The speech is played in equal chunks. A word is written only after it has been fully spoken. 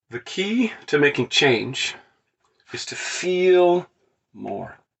The key to making change is to feel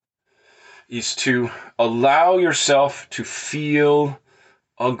more, is to allow yourself to feel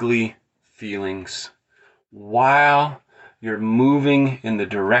ugly feelings while you're moving in the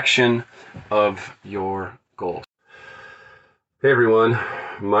direction of your goals. Hey everyone,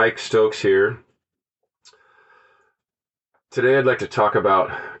 Mike Stokes here. Today I'd like to talk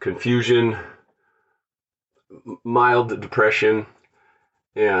about confusion, mild depression,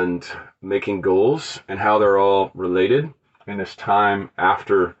 and making goals and how they're all related in this time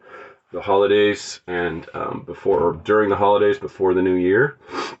after the holidays and before or during the holidays, before the new year.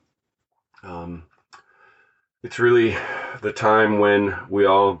 It's really the time when we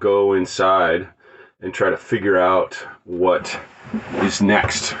all go inside and try to figure out what is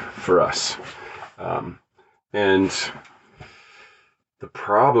next for us. And the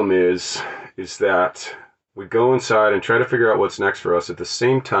problem is that we go inside and try to figure out what's next for us at the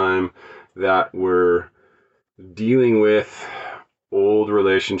same time that we're dealing with old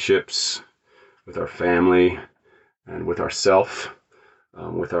relationships with our family and with ourselves,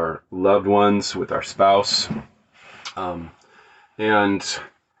 with our loved ones, with our spouse. And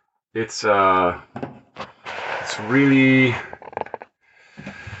it's really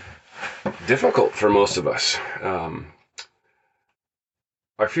difficult for most of us. I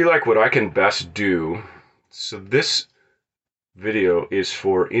feel like what I can best do, so this video is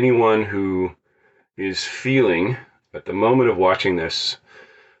for anyone who is feeling, at the moment of watching this,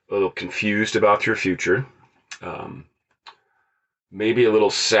 a little confused about your future, maybe a little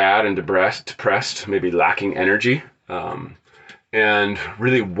sad and depressed, maybe lacking energy, and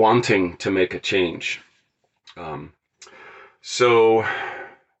really wanting to make a change. So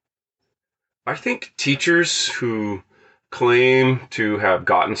I think teachers who claim to have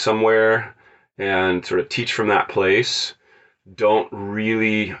gotten somewhere and sort of teach from that place aren't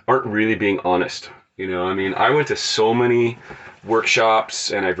really being honest. You know, I mean, I went to so many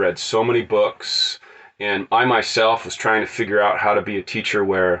workshops and I've read so many books, and I myself was trying to figure out how to be a teacher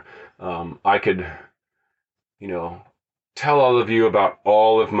where I could, tell all of you about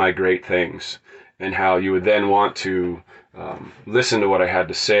all of my great things and how you would then want to listen to what I had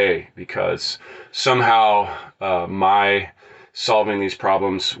to say, because somehow my solving these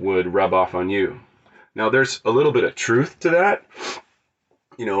problems would rub off on you. Now, there's a little bit of truth to that.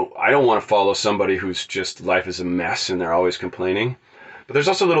 You know, I don't want to follow somebody who's just life is a mess and they're always complaining. But there's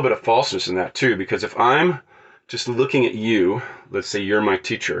also a little bit of falseness in that too, because if I'm just looking at you, let's say you're my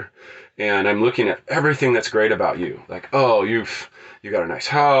teacher, and I'm looking at everything that's great about you, like, oh, you got a nice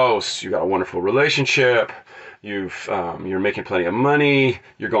house, you got a wonderful relationship, you're making plenty of money,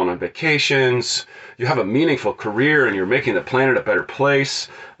 you're going on vacations, you have a meaningful career, and you're making the planet a better place,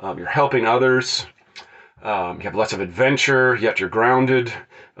 you're helping others, you have lots of adventure, yet you're grounded,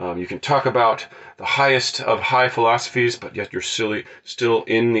 you can talk about the highest of high philosophies, but yet you're still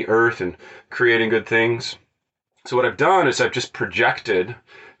in the earth and creating good things. So what I've done is I've just projected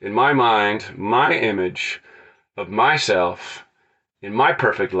in my mind my image of myself in my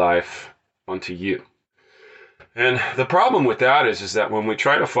perfect life onto you. And the problem with that is that when we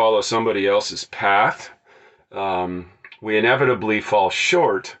try to follow somebody else's path, we inevitably fall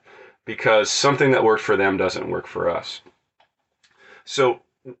short because something that worked for them doesn't work for us. So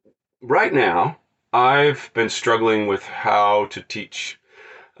right now, I've been struggling with how to teach.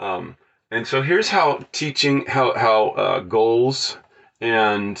 And so here's how teaching, how goals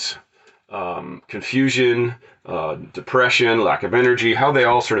and confusion, depression, lack of energy, how they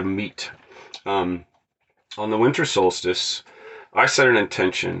all sort of meet. On the winter solstice, I set an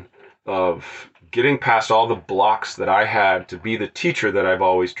intention of getting past all the blocks that I had to be the teacher that I've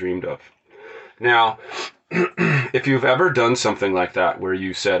always dreamed of. Now, if you've ever done something like that, where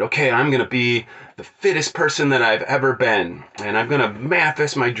you said, okay, I'm going to be the fittest person that I've ever been, and I'm going to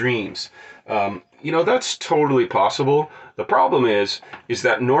manifest my dreams, that's totally possible. The problem is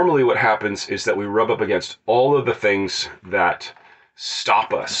that normally what happens is that we rub up against all of the things that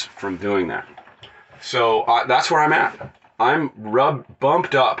stop us from doing that. So that's where I'm at. I'm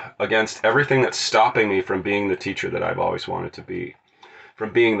bumped up against everything that's stopping me from being the teacher that I've always wanted to be,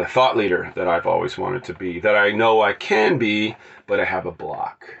 from being the thought leader that I've always wanted to be, that I know I can be, but I have a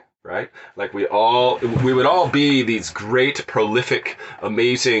block, right? Like we would all be these great, prolific,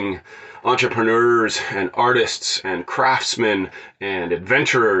 amazing entrepreneurs and artists and craftsmen and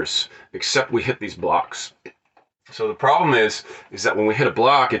adventurers, except we hit these blocks. So the problem is that when we hit a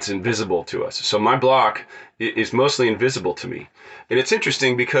block, it's invisible to us. So my block is mostly invisible to me. And it's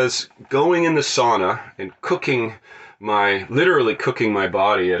interesting because going in the sauna and literally cooking my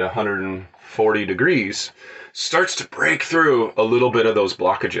body at 140 degrees starts to break through a little bit of those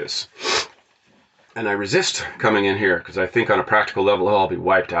blockages. And I resist coming in here because I think on a practical level, I'll be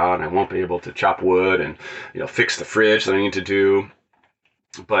wiped out and I won't be able to chop wood and, fix the fridge that I need to do.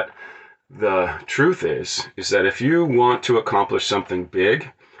 But the truth is that if you want to accomplish something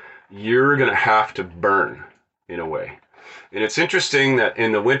big, you're going to have to burn in a way. And it's interesting that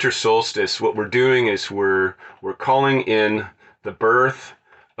in the winter solstice, what we're doing is we're calling in the birth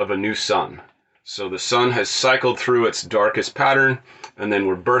of a new sun. So the sun has cycled through its darkest pattern, and then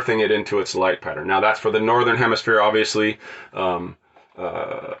we're birthing it into its light pattern. Now that's for the northern hemisphere, obviously. The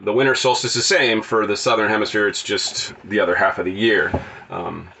winter solstice is the same. For the southern hemisphere, it's just the other half of the year.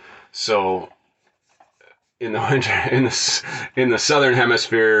 So in the winter, in the southern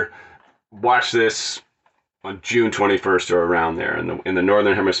hemisphere, watch this on June 21st or around there. In the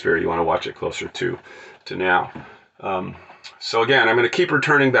northern hemisphere, you want to watch it closer to now. So again, I'm going to keep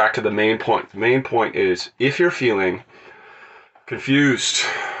returning back to the main point. The main point is, if you're feeling confused,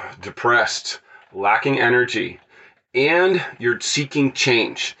 depressed, lacking energy, and you're seeking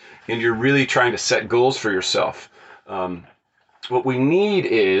change, and you're really trying to set goals for yourself, what we need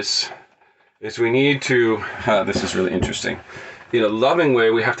is we need to, this is really interesting, in a loving way,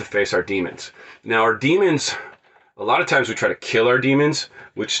 we have to face our demons. Now, our demons, a lot of times we try to kill our demons,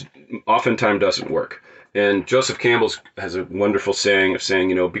 which oftentimes doesn't work. And Joseph Campbell has a wonderful saying of saying,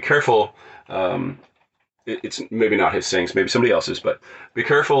 be careful. It's maybe not his sayings, maybe somebody else's, but be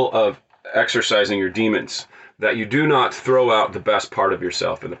careful of exercising your demons, that you do not throw out the best part of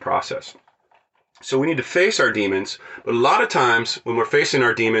yourself in the process. So we need to face our demons, but a lot of times when we're facing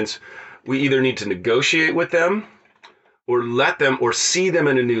our demons, we either need to negotiate with them or let them, or see them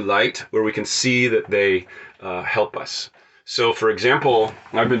in a new light where we can see that they help us. So for example,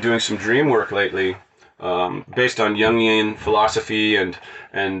 I've been doing some dream work lately, based on Jungian philosophy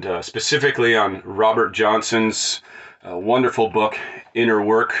and specifically on Robert Johnson's wonderful book, Inner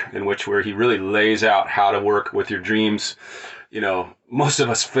Work, where he really lays out how to work with your dreams. Most of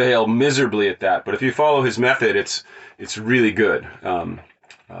us fail miserably at that, but if you follow his method, it's really good.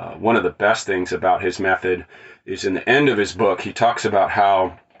 One of the best things about his method is in the end of his book, he talks about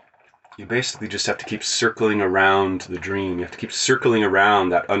how you basically just have to keep circling around the dream. You have to keep circling around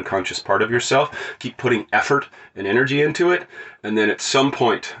that unconscious part of yourself, keep putting effort and energy into it, and then at some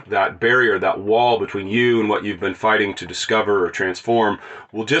point, that barrier, that wall between you and what you've been fighting to discover or transform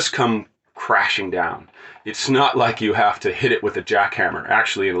will just come crashing down. It's not like you have to hit it with a jackhammer.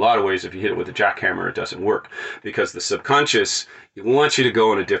 Actually, in a lot of ways, if you hit it with a jackhammer, it doesn't work, because the subconscious, it wants you to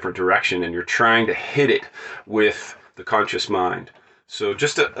go in a different direction, and you're trying to hit it with the conscious mind. So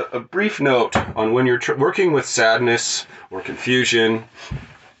just a brief note on when you're working with sadness or confusion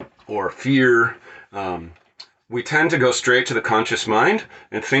or fear, we tend to go straight to the conscious mind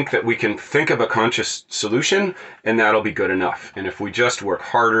and think that we can think of a conscious solution and that'll be good enough. And if we just work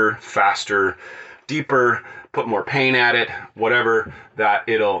harder, faster, deeper, put more pain at it, whatever, that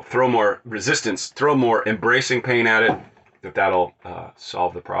it'll throw more resistance, throw more embracing pain at it, that'll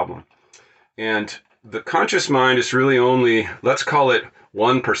solve the problem. And the conscious mind is really only, let's call it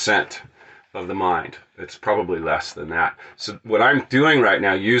 1% of the mind. It's probably less than that. So what I'm doing right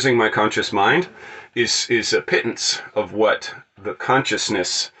now, using my conscious mind, is a pittance of what the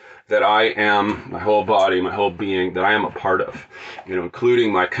consciousness that I am, my whole body, my whole being, that I am a part of,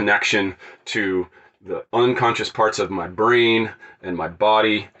 including my connection to the unconscious parts of my brain and my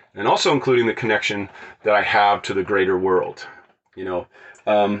body, and also including the connection that I have to the greater world.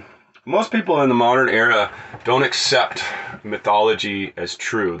 Most people in the modern era don't accept mythology as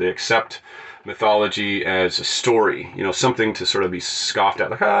true. They accept mythology as a story, something to sort of be scoffed at,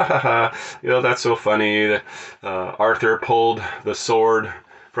 like, ha ha ha, that's so funny that Arthur pulled the sword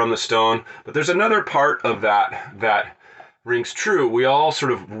from the stone. But there's another part of that rings true. We all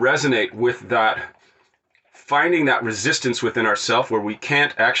sort of resonate with that, finding that resistance within ourselves where we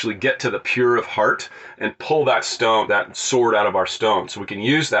can't actually get to the pure of heart and pull that sword out of our stone. So we can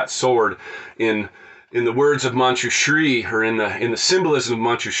use that sword in the words of Manchu Shri, or in the symbolism of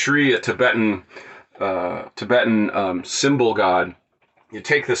Manchu Shri, a Tibetan symbol god. You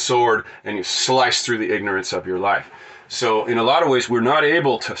take the sword and you slice through the ignorance of your life. So in a lot of ways, we're not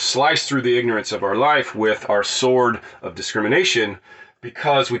able to slice through the ignorance of our life with our sword of discrimination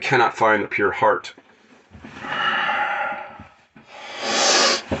because we cannot find the pure heart.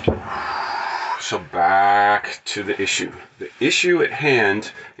 So back to the issue. The issue at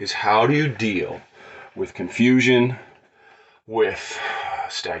hand is, how do you deal with confusion, with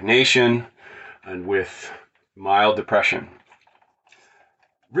stagnation, and with mild depression?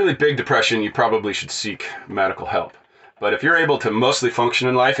 Really big depression, you probably should seek medical help. But if you're able to mostly function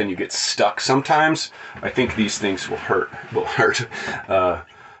in life and you get stuck sometimes, I think these things will hurt. I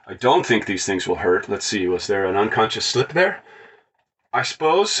don't think these things will hurt. Let's see, was there an unconscious slip there? I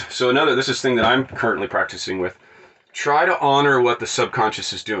suppose. So this is the thing that I'm currently practicing with. Try to honor what the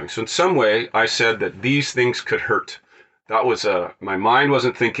subconscious is doing. So in some way, I said that these things could hurt. That was, my mind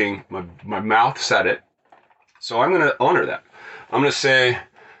wasn't thinking, my mouth said it. So I'm going to honor that. I'm going to say,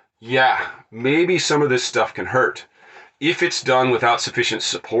 yeah, maybe some of this stuff can hurt. If it's done without sufficient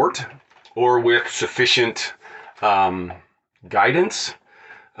support or with sufficient guidance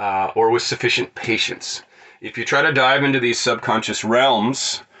or with sufficient patience. If you try to dive into these subconscious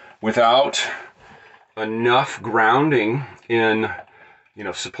realms without enough grounding in,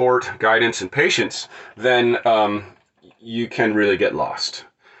 support, guidance, and patience, then you can really get lost.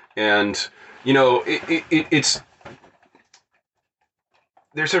 And, it's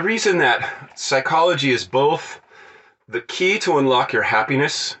there's a reason that psychology is both the key to unlock your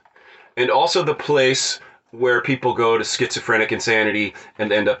happiness and also the place where people go to schizophrenic insanity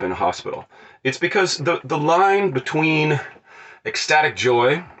and end up in a hospital. It's because the line between ecstatic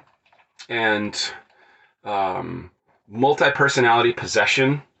joy and multi-personality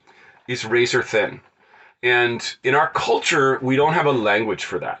possession is razor thin. And in our culture, we don't have a language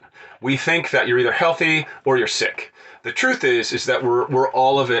for that. We think that you're either healthy or you're sick. The truth is that we're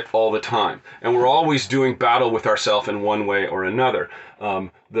all of it all the time, and we're always doing battle with ourselves in one way or another.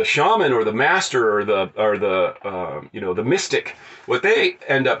 The shaman or the master or the mystic, what they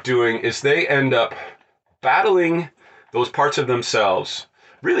end up doing is they end up battling those parts of themselves,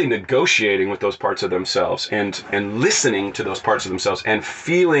 really negotiating with those parts of themselves, and listening to those parts of themselves, and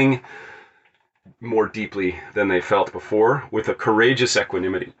feeling more deeply than they felt before with a courageous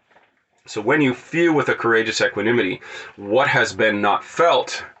equanimity. So when you feel with a courageous equanimity what has been not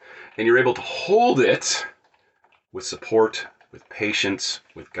felt, and you're able to hold it with support, with patience,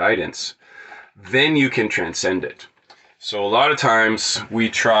 with guidance, then you can transcend it. So a lot of times we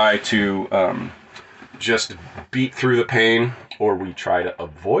try to just beat through the pain, or we try to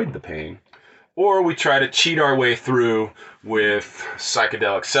avoid the pain, or we try to cheat our way through with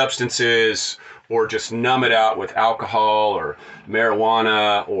psychedelic substances, or just numb it out with alcohol or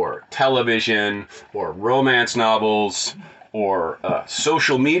marijuana or television or romance novels, or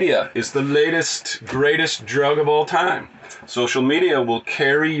social media is the latest, greatest drug of all time. Social media will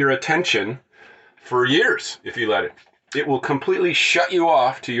carry your attention for years if you let it. It will completely shut you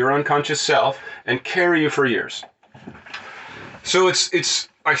off to your unconscious self and carry you for years. So it's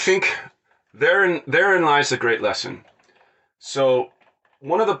I think therein lies the great lesson. So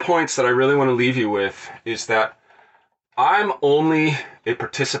one of the points that I really want to leave you with is that I'm only a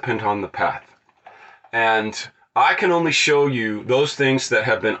participant on the path. And I can only show you those things that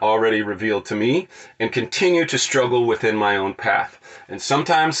have been already revealed to me and continue to struggle within my own path. And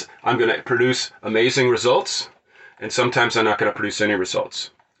sometimes I'm going to produce amazing results, and sometimes I'm not going to produce any results.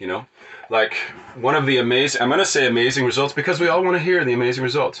 Like one of the I'm going to say amazing results because we all want to hear the amazing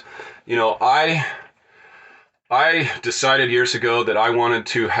results. I decided years ago that I wanted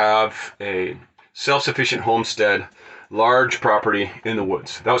to have a self-sufficient homestead, large property in the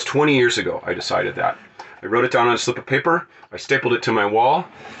woods. That was 20 years ago I decided that. I wrote it down on a slip of paper, I stapled it to my wall,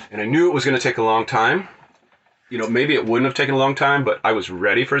 and I knew it was going to take a long time. Maybe it wouldn't have taken a long time, but I was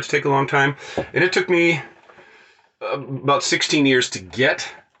ready for it to take a long time. And it took me about 16 years to get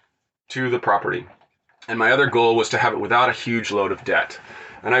to the property. And my other goal was to have it without a huge load of debt.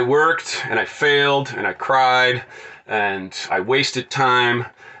 And I worked, and I failed, and I cried, and I wasted time,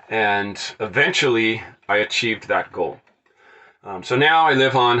 and eventually I achieved that goal. So now I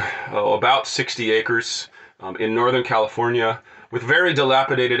live on about 60 acres in Northern California with very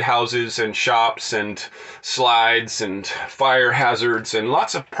dilapidated houses and shops and slides and fire hazards and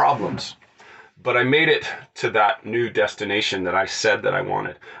lots of problems. But I made it to that new destination that I said that I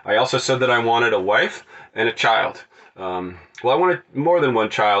wanted. I also said that I wanted a wife and a child. I wanted more than one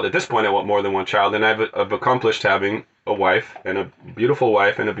child. At this point, I want more than one child, and I've accomplished having a wife and a beautiful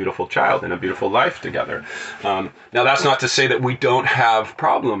child and a beautiful life together. Now, that's not to say that we don't have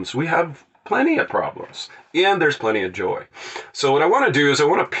problems. We have plenty of problems, and there's plenty of joy. So what I want to do is I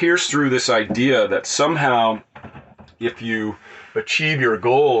want to pierce through this idea that somehow if you achieve your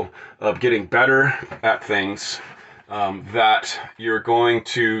goal of getting better at things, that you're going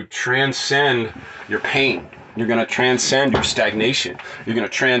to transcend your pain. You're going to transcend your stagnation. You're going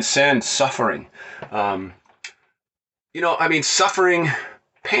to transcend suffering. Suffering,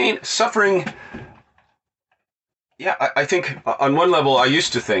 pain, suffering. Yeah, I think on one level, I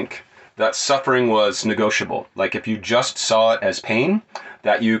used to think that suffering was negotiable. Like if you just saw it as pain,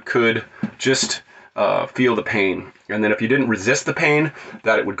 that you could just feel the pain. And then if you didn't resist the pain,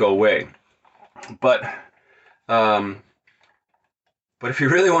 that it would go away. But if you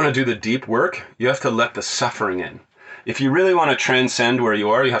really want to do the deep work, you have to let the suffering in. If you really want to transcend where you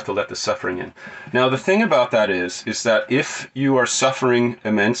are, you have to let the suffering in. Now, the thing about that is that if you are suffering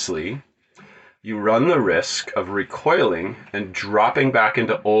immensely, you run the risk of recoiling and dropping back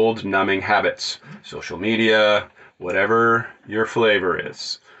into old numbing habits. Social media, whatever your flavor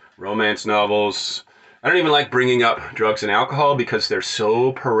is. Romance novels. I don't even like bringing up drugs and alcohol because they're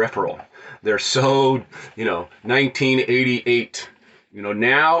so peripheral. They're so, 1988.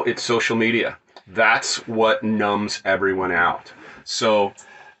 Now it's social media. That's what numbs everyone out. So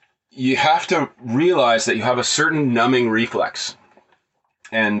you have to realize that you have a certain numbing reflex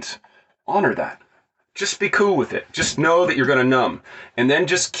and honor that. Just be cool with it. Just know that you're going to numb. And then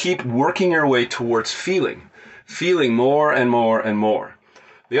just keep working your way towards feeling more and more and more.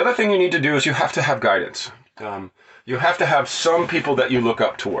 The other thing you need to do is you have to have guidance. You have to have some people that you look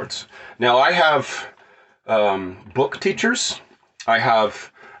up towards. Now, I have book teachers. I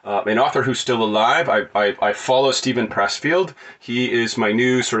have an author who's still alive. I follow Stephen Pressfield. He is my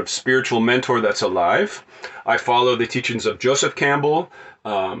new sort of spiritual mentor that's alive. I follow the teachings of Joseph Campbell,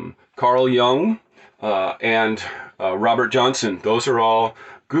 Carl Jung, and Robert Johnson. Those are all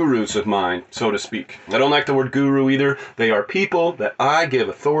gurus of mine, so to speak. I don't like the word guru either. They are people that I give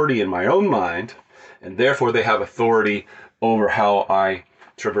authority in my own mind, and therefore they have authority over how I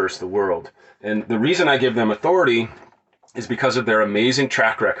traverse the world. And the reason I give them authority is because of their amazing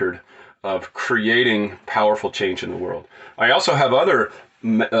track record of creating powerful change in the world. I also have other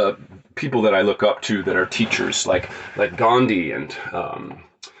people that I look up to that are teachers, like Gandhi, and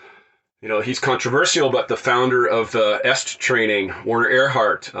he's controversial, but the founder of the EST training, Werner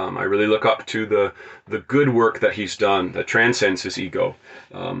Erhard. I really look up to the good work that he's done that transcends his ego.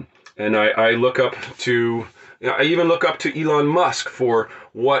 And I look up to, I even look up to Elon Musk for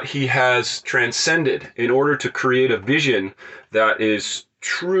what he has transcended in order to create a vision that is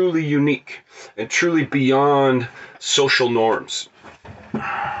truly unique and truly beyond social norms.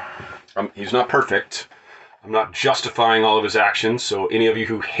 He's not perfect. I'm not justifying all of his actions. So any of you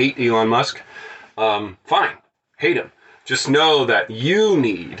who hate Elon Musk, fine, hate him. Just know that you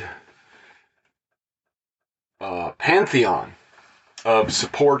need a pantheon of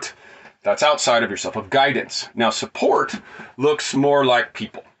support that's outside of yourself, of guidance. Now, support looks more like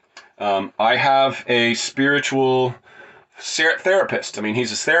people. I have a spiritual therapist. I mean,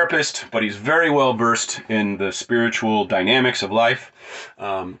 he's a therapist, but he's very well versed in the spiritual dynamics of life.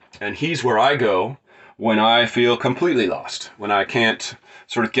 And he's where I go when I feel completely lost, when I can't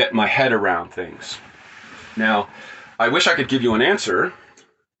sort of get my head around things. Now, I wish I could give you an answer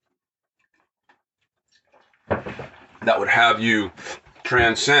that would have you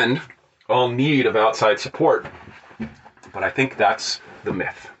transcend all need of outside support. But I think that's the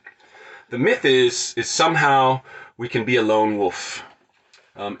myth. The myth is somehow we can be a lone wolf.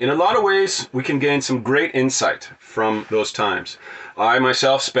 In a lot of ways, we can gain some great insight from those times. I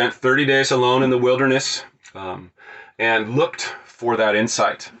myself spent 30 days alone in the wilderness and looked for that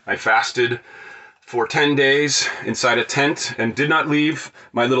insight. I fasted for 10 days inside a tent and did not leave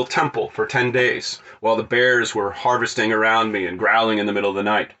my little temple for 10 days while the bears were harvesting around me and growling in the middle of the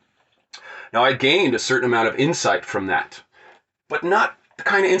night. Now, I gained a certain amount of insight from that, but not the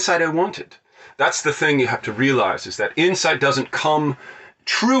kind of insight I wanted. That's the thing you have to realize, is that insight doesn't come,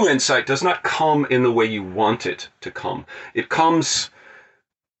 true insight does not come in the way you want it to come.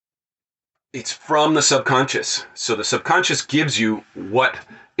 It's from the subconscious. So the subconscious gives you what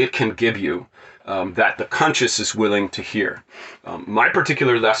it can give you, that the conscious is willing to hear. My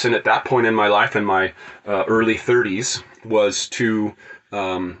particular lesson at that point in my life, in my early 30s, was to,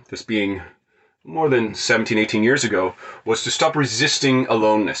 this being more than 17, 18 years ago, was to stop resisting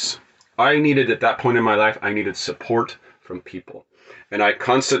aloneness. I needed, at that point in my life, I needed support from people. And I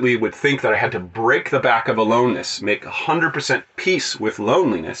constantly would think that I had to break the back of aloneness, make 100% peace with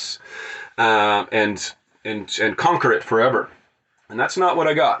loneliness, and conquer it forever. And that's not what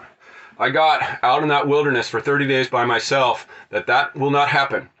I got. I got out in that wilderness for 30 days by myself, that will not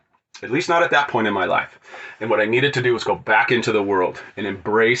happen. At least not at that point in my life. And what I needed to do was go back into the world and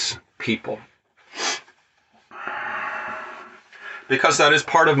embrace people. Because that is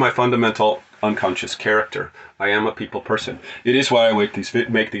part of my fundamental unconscious character. I am a people person. It is why I make these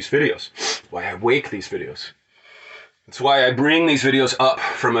videos. Why I wake these videos. It's why I bring these videos up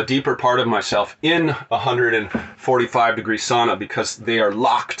from a deeper part of myself in 145 degree sauna, because they are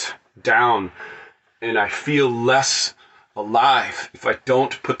locked down and I feel less alive if I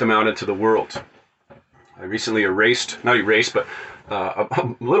don't put them out into the world. I recently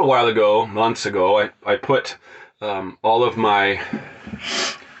a little while ago, months ago, I put all of my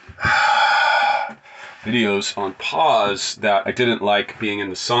videos on pause that I didn't like being in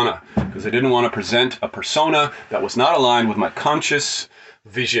the sauna, because I didn't want to present a persona that was not aligned with my conscious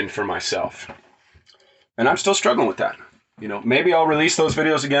vision for myself. And I'm still struggling with that. Maybe I'll release those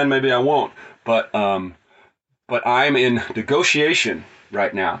videos again, maybe I won't. But I'm in negotiation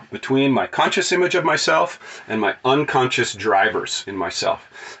right now between my conscious image of myself and my unconscious drivers in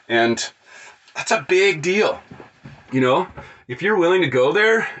myself. And that's a big deal. If you're willing to go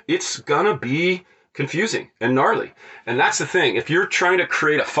there, it's gonna be confusing and gnarly. And that's the thing. If you're trying to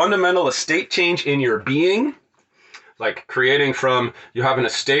create a fundamental estate change in your being, like creating from you have an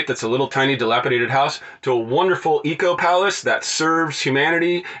estate that's a little tiny dilapidated house to a wonderful eco palace that serves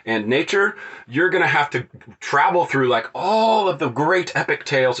humanity and nature, you're going to have to travel through like all of the great epic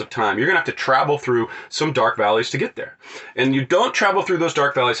tales of time. You're going to have to travel through some dark valleys to get there. And you don't travel through those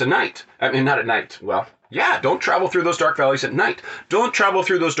dark valleys at night. I mean, not at night. Well, yeah, don't travel through those dark valleys at night. Don't travel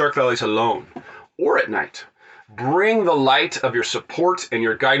through those dark valleys alone or at night. Bring the light of your support and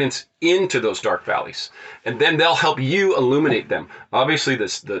your guidance into those dark valleys, and then they'll help you illuminate them. Obviously,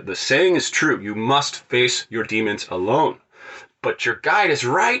 the saying is true. You must face your demons alone. But your guide is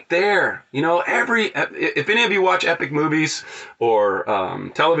right there. If any of you watch epic movies or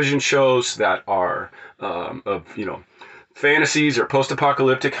television shows that are of fantasies or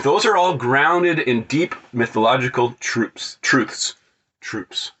post-apocalyptic, those are all grounded in deep mythological truths.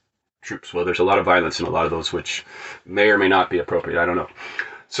 Well, there's a lot of violence in a lot of those, which may or may not be appropriate. I don't know.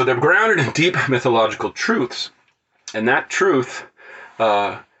 So they're grounded in deep mythological truths. And that truth,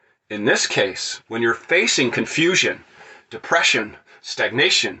 in this case, when you're facing confusion, depression,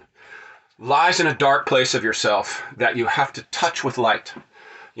 stagnation, lies in a dark place of yourself that you have to touch with light.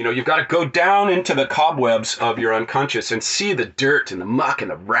 You've got to go down into the cobwebs of your unconscious and see the dirt and the muck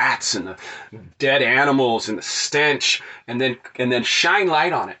and the rats and the dead animals and the stench, and then shine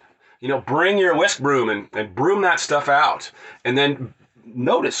light on it. Bring your whisk broom and broom that stuff out, and then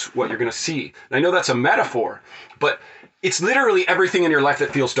notice what you're going to see. And I know that's a metaphor, but it's literally everything in your life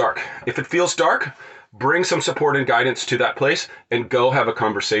that feels dark. If it feels dark, bring some support and guidance to that place and go have a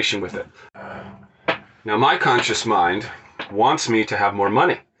conversation with it. Now, my conscious mind wants me to have more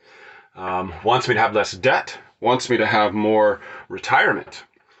money, wants me to have less debt, wants me to have more retirement.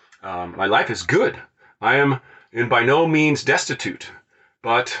 My life is good. I am by no means destitute,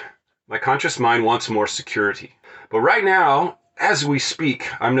 but my conscious mind wants more security. But right now, as we speak,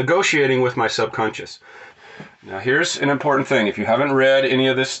 I'm negotiating with my subconscious. Now, here's an important thing. If you haven't read any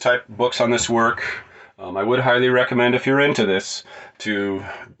of this type books on this work, I would highly recommend, if you're into this, to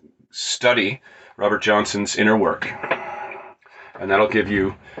study Robert Johnson's Inner Work. And that'll give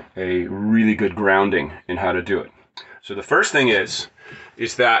you a really good grounding in how to do it. So the first thing is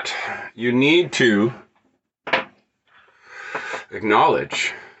that you need to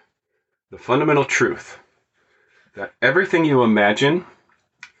acknowledge the fundamental truth that everything you imagine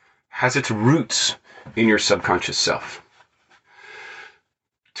has its roots in your subconscious self.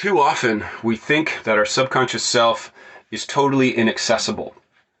 Too often, we think that our subconscious self is totally inaccessible.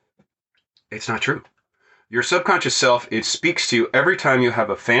 It's not true. Your subconscious self, it speaks to you every time you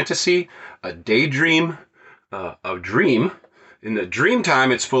have a fantasy, a daydream, a dream. In the dream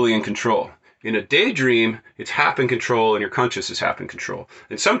time, it's fully in control. In a daydream, it's half in control and your conscious is half in control.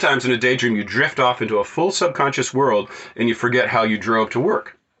 And sometimes in a daydream, you drift off into a full subconscious world and you forget how you drove to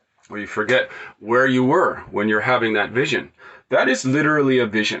work, or you forget where you were when you're having that vision. That is literally a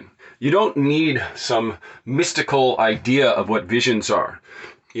vision. You don't need some mystical idea of what visions are.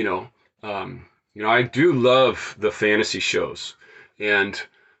 I do love the fantasy shows, and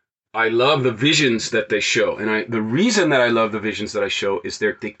I love the visions that they show. And the reason that I love the visions that I show is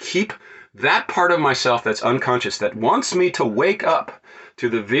they keep that part of myself that's unconscious, that wants me to wake up to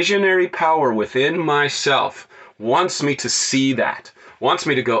the visionary power within myself, wants me to see that, wants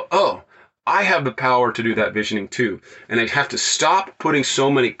me to go, oh, I have the power to do that visioning too. And I have to stop putting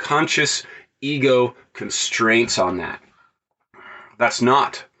so many conscious ego constraints on that. That's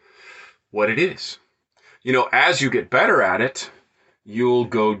not what it is. As you get better at it, you'll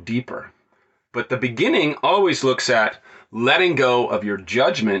go deeper. But the beginning always looks at letting go of your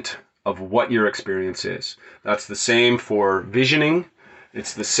judgment of what your experience is. That's the same for visioning.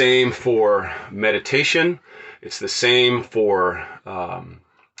 It's the same for meditation. It's the same for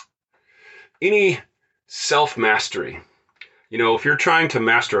any self-mastery. If you're trying to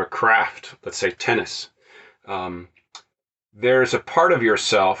master a craft, let's say tennis, there's a part of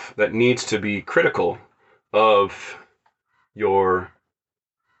yourself that needs to be critical of your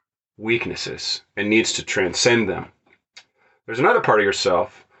weaknesses and needs to transcend them. There's another part of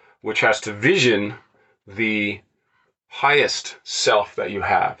yourself which has to vision the highest self that you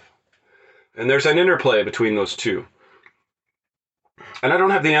have. And there's an interplay between those two. And I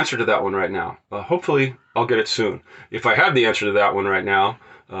don't have the answer to that one right now. Hopefully, I'll get it soon. If I have the answer to that one right now,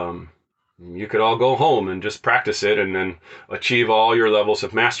 you could all go home and just practice it and then achieve all your levels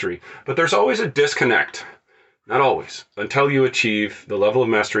of mastery. But there's always a disconnect. Not always, until you achieve the level of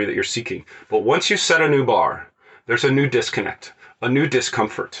mastery that you're seeking. But once you set a new bar, there's a new disconnect, a new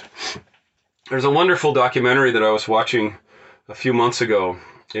discomfort. There's a wonderful documentary that I was watching a few months ago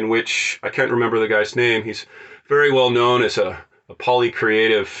in which, I can't remember the guy's name, he's very well known as a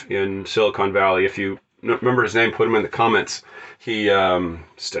poly-creative in Silicon Valley. If you remember his name, put him in the comments. He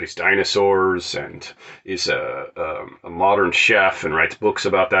studies dinosaurs and is a modern chef and writes books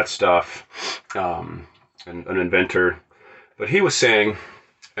about that stuff, and an inventor. But he was saying,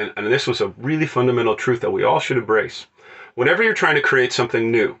 and this was a really fundamental truth that we all should embrace, whenever you're trying to create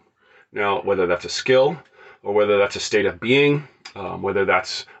something new, now whether that's a skill or whether that's a state of being, whether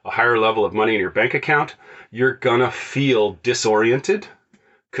that's a higher level of money in your bank account, you're gonna feel disoriented,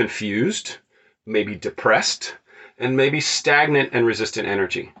 confused, maybe depressed, and maybe stagnant and resistant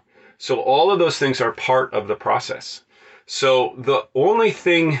energy. So all of those things are part of the process. So the only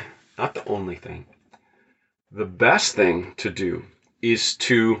thing, not the only thing, the best thing to do is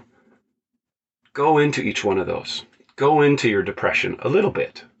to go into each one of those. Go into your depression a little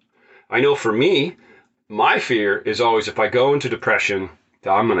bit. I know for me, my fear is always if I go into depression,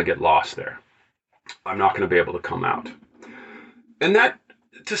 that I'm gonna get lost there. I'm not going to be able to come out. And that,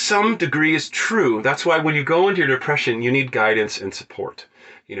 to some degree, is true. That's why when you go into your depression, you need guidance and support.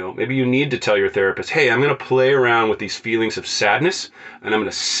 Maybe you need to tell your therapist, hey, I'm going to play around with these feelings of sadness, and I'm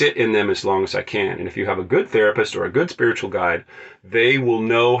going to sit in them as long as I can. And if you have a good therapist or a good spiritual guide, they will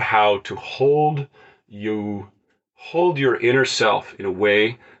know how to hold your inner self in a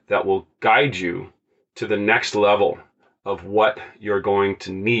way that will guide you to the next level of what you're going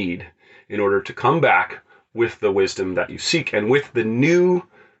to need in order to come back with the wisdom that you seek and with the new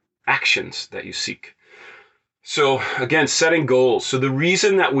actions that you seek. So again, setting goals. So the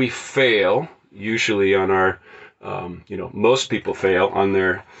reason that we fail, usually on our, most people fail on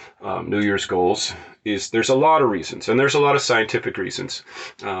their New Year's goals, is there's a lot of reasons, and there's a lot of scientific reasons.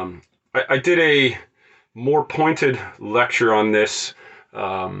 I did a more pointed lecture on this,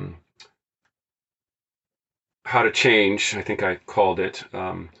 how to change, I think I called it.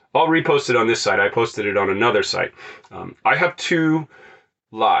 I'll repost it on this site. I posted it on another site. I have two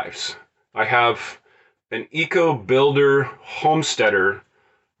lives. I have an eco-builder, homesteader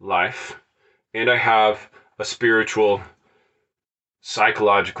life, and I have a spiritual,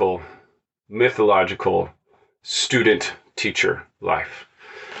 psychological, mythological student teacher life.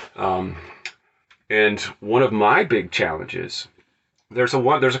 And one of my big challenges, there's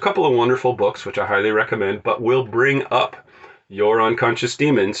a couple of wonderful books which I highly recommend, but will bring up your unconscious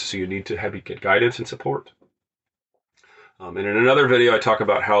demons, so you need to get guidance and support. And in another video, I talk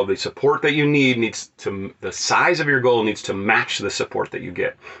about how the support that you need the size of your goal needs to match the support that you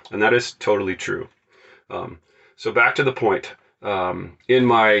get. And that is totally true. So back to the point. In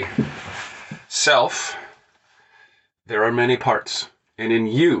my self, there are many parts. And in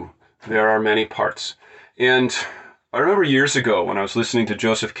you, there are many parts. And I remember years ago when I was listening to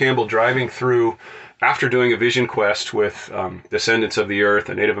Joseph Campbell driving through, after doing a vision quest with Descendants of the Earth,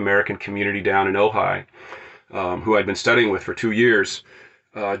 a Native American community down in Ojai, who I'd been studying with for 2 years,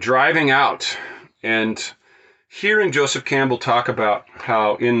 driving out and hearing Joseph Campbell talk about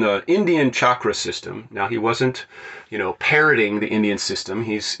how in the Indian chakra system, now he wasn't, parroting the Indian system.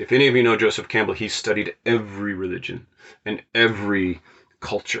 If any of you know Joseph Campbell, he's studied every religion and every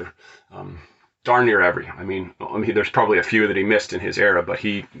culture. Darn near every. I mean, there's probably a few that he missed in his era, but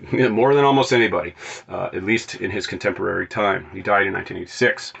he, more than almost anybody, at least in his contemporary time. He died in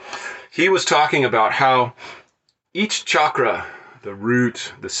 1986. He was talking about how each chakra, the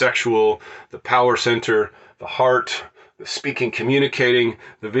root, the sexual, the power center, the heart, the speaking, communicating,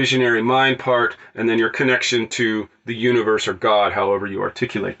 the visionary mind part, and then your connection to the universe or God, however you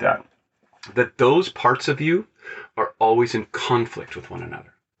articulate that those parts of you are always in conflict with one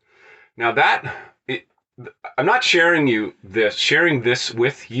another. Now I'm not sharing this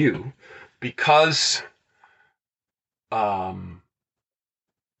with you because I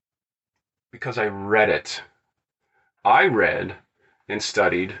read it. I read and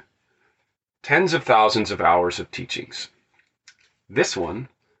studied tens of thousands of hours of teachings. This one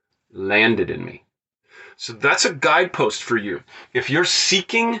landed in me. So that's a guidepost for you. If you're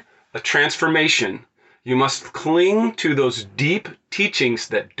seeking a transformation, you must cling to those deep teachings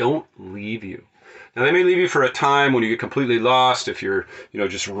that don't leave you. Now, they may leave you for a time when you get completely lost, if you're,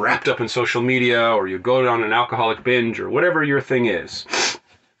 just wrapped up in social media, or you go on an alcoholic binge, or whatever your thing is.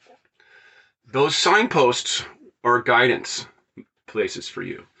 Those signposts are guidance places for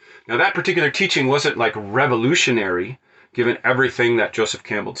you. Now, that particular teaching wasn't like revolutionary, given everything that Joseph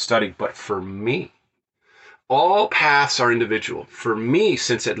Campbell studied, but for me, all paths are individual. For me,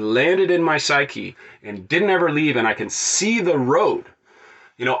 since it landed in my psyche and didn't ever leave, and I can see the road.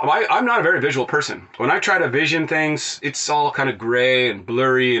 I'm not a very visual person. When I try to vision things, it's all kind of gray and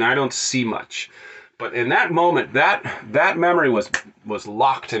blurry, and I don't see much. But in that moment, that memory was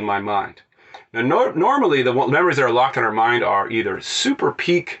locked in my mind. Now, normally, the memories that are locked in our mind are either super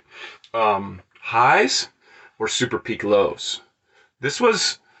peak highs or super peak lows. This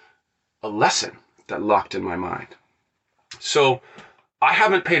was a lesson that locked in my mind. So I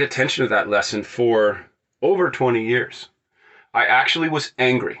haven't paid attention to that lesson for over 20 years. I actually was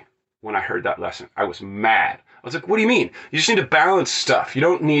angry when I heard that lesson. I was mad. I was like, what do you mean? You just need to balance stuff.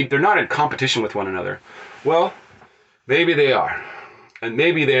 They're not in competition with one another. Well, maybe they are. And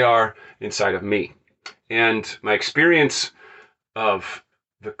maybe they are inside of me. And my experience of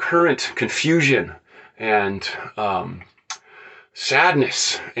the current confusion and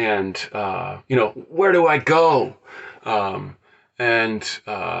sadness and, where do I go? And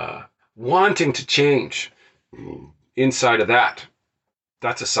wanting to change inside of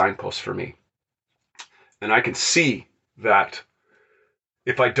that's a signpost for me. And I can see that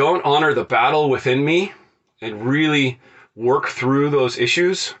if I don't honor the battle within me and really work through those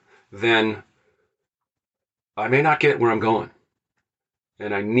issues, then I may not get where I'm going.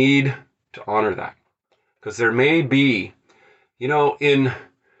 And I need to honor that. Because there may be, in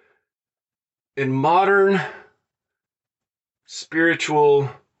modern spiritual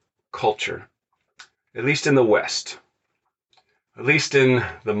culture, at least in the West, at least in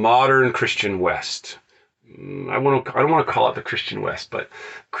the modern Christian West, I don't want to call it the Christian West, but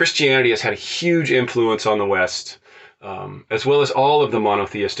Christianity has had a huge influence on the West, as well as all of the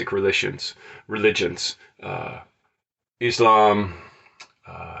monotheistic religions, Islam,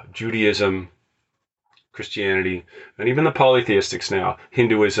 Judaism, Christianity, and even the polytheistics now,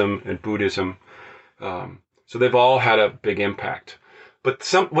 Hinduism and Buddhism. So they've all had a big impact. But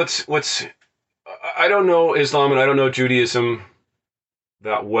I don't know Islam and I don't know Judaism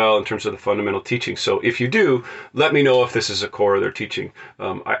that well in terms of the fundamental teaching. So if you do, let me know if this is a core of their teaching.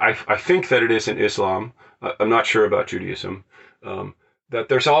 I think that it is in Islam. I'm not sure about Judaism.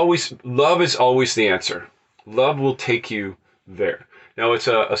 That love is always the answer. Love will take you there. Now, it's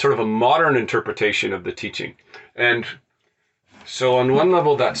a sort of a modern interpretation of the teaching. And so on one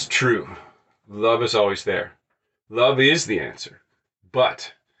level, that's true. Love is always there. Love is the answer.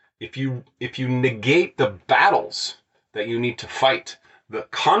 But if you negate the battles that you need to fight, the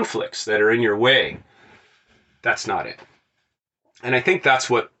conflicts that are in your way, that's not it. And I think that's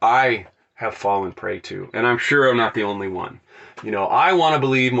what I have fallen prey to. And I'm sure I'm not the only one. I want to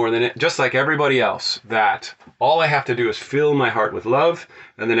believe more than it, just like everybody else, that all I have to do is fill my heart with love,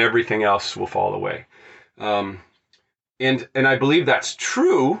 and then everything else will fall away. And I believe that's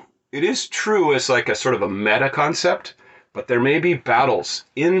true. It is true as like a sort of a meta concept, but there may be battles,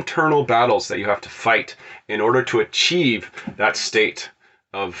 internal battles that you have to fight in order to achieve that state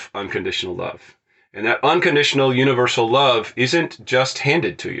of unconditional love. And that unconditional universal love isn't just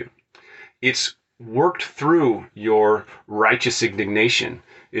handed to you. It's worked through your righteous indignation.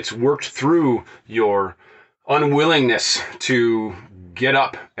 It's worked through your unwillingness to get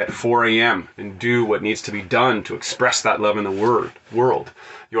up at 4 a.m. and do what needs to be done to express that love in the world.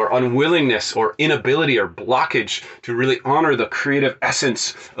 Your unwillingness or inability or blockage to really honor the creative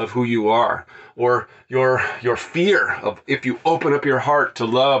essence of who you are. Or your fear of, if you open up your heart to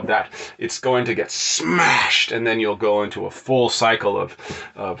love, that it's going to get smashed and then you'll go into a full cycle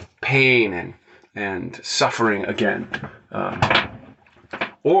of pain and suffering again.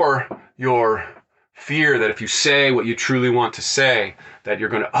 Or your fear that if you say what you truly want to say, that you're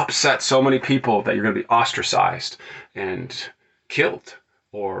going to upset so many people that you're going to be ostracized and killed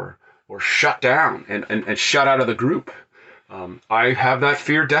or shut down and shut out of the group. I have that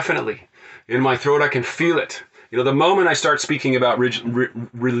fear definitely. In my throat, I can feel it. The moment I start speaking about I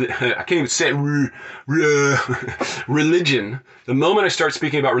can't even say religion. The moment I start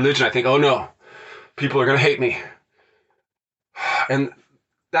speaking about religion, I think, oh no, people are going to hate me. And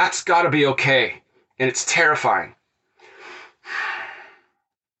that's got to be okay. And it's terrifying.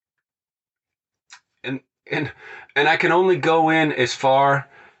 And I can only go in as far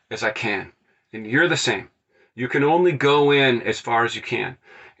as I can. And you're the same. You can only go in as far as you can.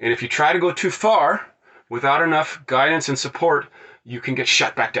 And if you try to go too far without enough guidance and support, you can get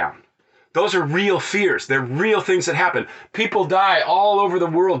shut back down. Those are real fears. They're real things that happen. People die all over the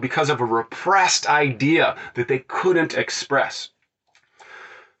world because of a repressed idea that they couldn't express.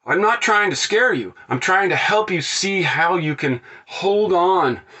 I'm not trying to scare you. I'm trying to help you see how you can hold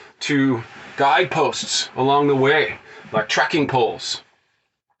on to guideposts along the way, like trekking poles.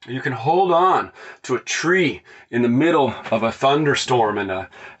 You can hold on to a tree in the middle of a thunderstorm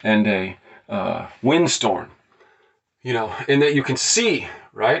and a windstorm, and that you can see,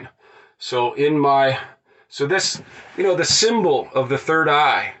 right? So this, the symbol of the third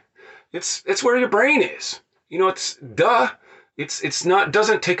eye, it's where your brain is.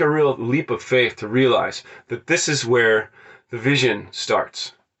 Doesn't take a real leap of faith to realize that this is where the vision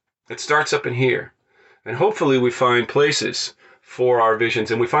starts. It starts up in here. And hopefully we find places for our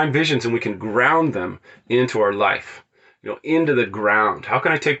visions, and we find visions and we can ground them into our life, into the ground. How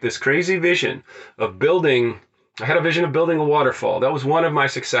can I take this crazy vision of building? I had a vision of building a waterfall. That was one of my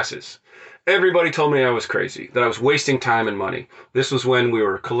successes. Everybody told me I was crazy, that I was wasting time and money. This was when we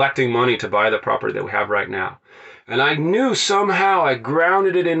were collecting money to buy the property that we have right now. And I knew somehow I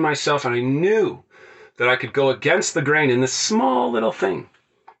grounded it in myself, and I knew that I could go against the grain in this small little thing,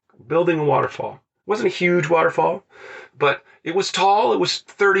 building a waterfall. It wasn't a huge waterfall, but it was tall. It was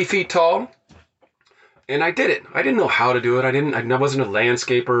 30 feet tall. And I did it. I didn't know how to do it. I wasn't a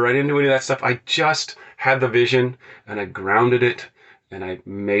landscaper. I didn't do any of that stuff. I just had the vision, and I grounded it, and I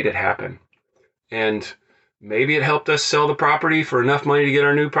made it happen. And maybe it helped us sell the property for enough money to get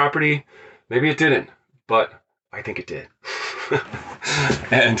our new property. Maybe it didn't, but I think it did.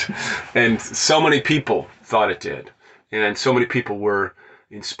 and so many people thought it did. And so many people were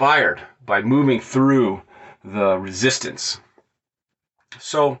inspired by moving through the resistance.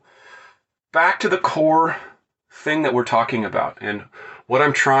 So back to the core thing that we're talking about, and what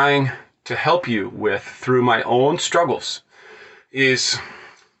I'm trying to help you with through my own struggles is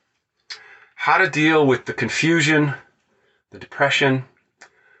how to deal with the confusion, the depression,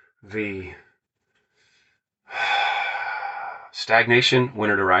 the stagnation when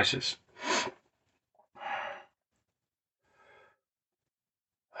it arises.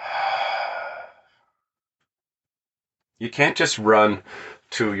 You can't just run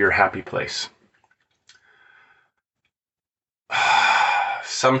to your happy place.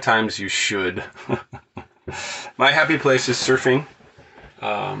 Sometimes you should. My happy place is surfing.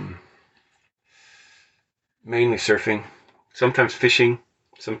 Mainly surfing. Sometimes fishing.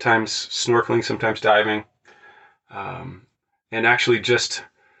 Sometimes snorkeling. Sometimes diving. And actually just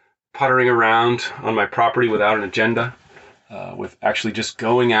puttering around on my property without an agenda. With actually just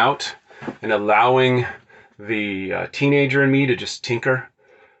going out and allowing the teenager in me to just tinker.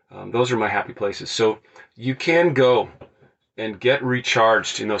 Those are my happy places. So you can go and get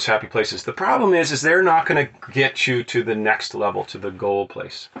recharged in those happy places. The problem is they're not going to get you to the next level, to the goal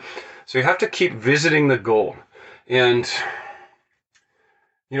place. So you have to keep visiting the goal. And,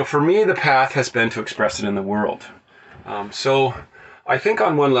 for me, the path has been to express it in the world. So I think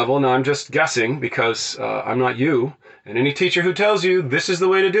on one level, now I'm just guessing because I'm not you, and any teacher who tells you this is the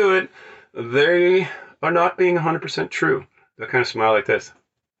way to do it, they are not being 100% true. They'll kind of smile like this,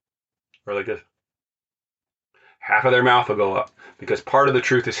 or like this. Half of their mouth will go up because part of the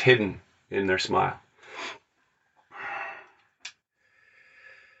truth is hidden in their smile.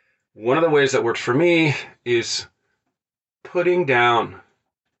 One of the ways that works for me is putting down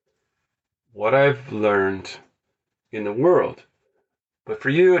what I've learned in the world. But for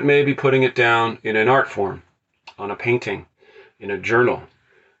you, it may be putting it down in an art form, on a painting, in a journal,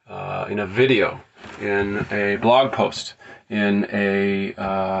 in a video, in a blog post, in a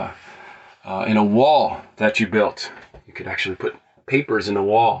wall that you built. You could actually put papers in a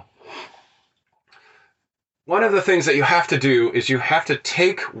wall. One of the things that you have to do is you have to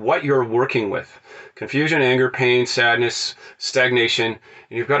take what you're working with, confusion, anger, pain, sadness, stagnation,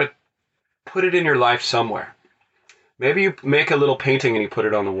 and you've got to put it in your life somewhere. Maybe you make a little painting and you put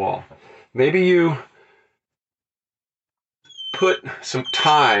it on the wall. Maybe you put some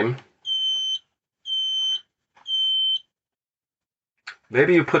time.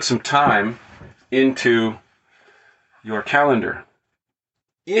 Maybe you put some time into your calendar.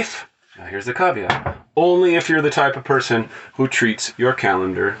 Now here's the caveat, only if you're the type of person who treats your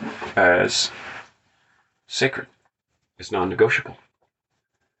calendar as sacred, as non-negotiable.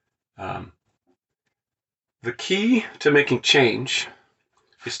 The key to making change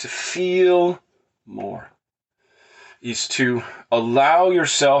is to feel more, is to allow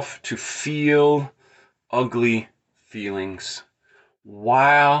yourself to feel ugly feelings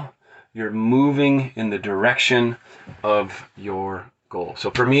while you're moving in the direction of your goal.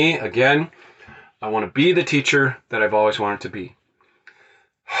 So for me, again, I want to be the teacher that I've always wanted to be.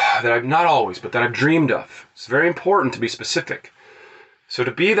 that I've not always, but that I've dreamed of. It's very important to be specific. So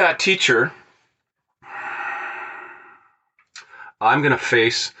to be that teacher, I'm going to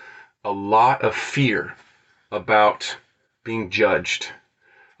face a lot of fear about being judged,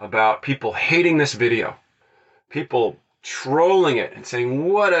 about people hating this video, people trolling it and saying,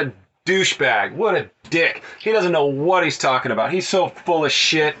 what a douchebag, what a dick. He doesn't know what he's talking about. He's so full of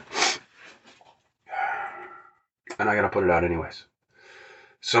shit. And I got to put it out anyways.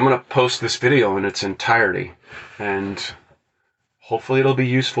 So I'm going to post this video in its entirety, and hopefully it'll be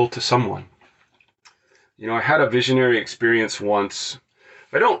useful to someone. You know, I had a visionary experience once.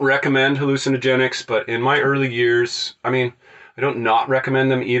 I don't recommend hallucinogenics, but in my early years, I don't not recommend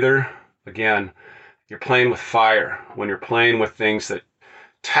them either. Again, you're playing with fire when you're playing with things that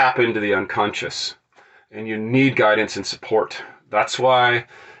tap into the unconscious, and you need guidance and support. That's why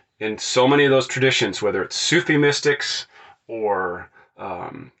in so many of those traditions, whether it's Sufi mystics or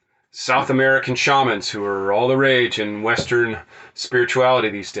South American shamans who are all the rage in Western spirituality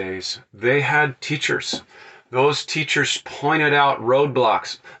these days, they had teachers. Those teachers pointed out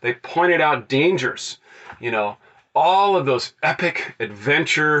roadblocks. They pointed out dangers. You know, all of those epic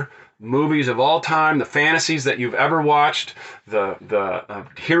adventure movies of all time, the fantasies that you've ever watched, the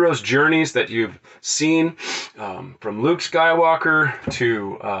heroes' journeys that you've seen, from Luke Skywalker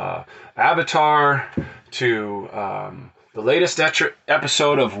to Avatar to the latest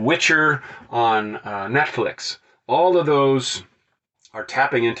episode of Witcher on Netflix. All of those are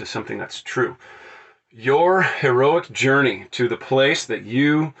tapping into something that's true. Your heroic journey to the place that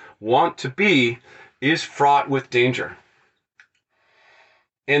you want to be is fraught with danger.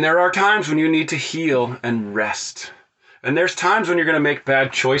 And there are times when you need to heal and rest. And there's times when you're going to make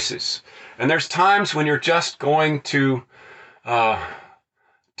bad choices. And there's times when you're just going to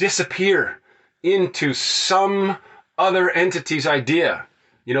disappear into some other entity's idea.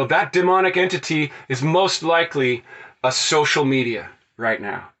 You know, that demonic entity is most likely a social media right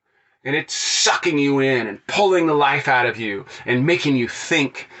now. And it's sucking you in and pulling the life out of you and making you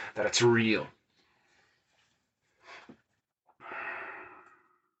think that it's real.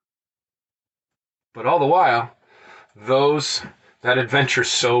 But all the while, that adventure's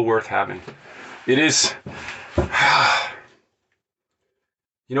so worth having. It is,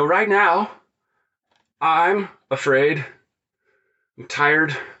 you know, right now, I'm afraid, I'm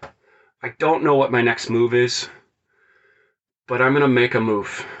tired, I don't know what my next move is, but I'm going to make a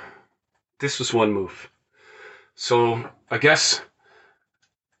move. This was one move. So I guess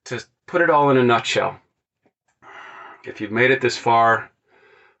to put it all in a nutshell, if you've made it this far,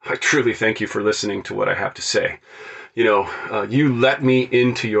 I truly thank you for listening to what I have to say. You know, you let me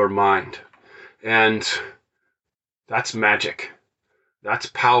into your mind, and that's magic. That's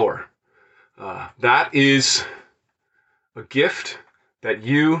power. That is a gift that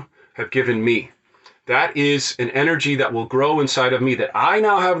you have given me. That is an energy that will grow inside of me that I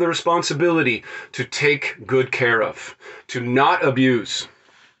now have the responsibility to take good care of, to not abuse.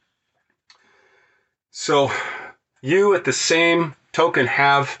 So you at the same token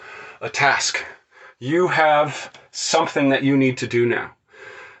have a task. You have something that you need to do now.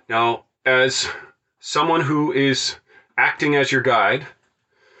 Now, as someone who is acting as your guide,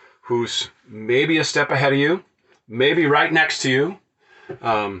 who's maybe a step ahead of you, maybe right next to you,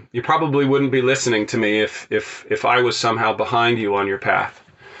 you probably wouldn't be listening to me if I was somehow behind you on your path.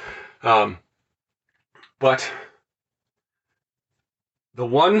 But the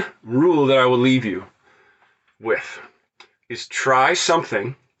one rule that I will leave you with is try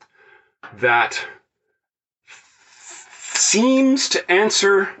something that seems to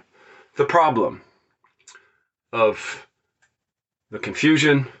answer the problem of the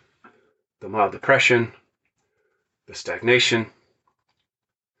confusion, the mild depression, the stagnation,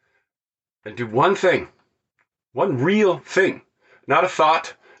 and do one thing, one real thing, not a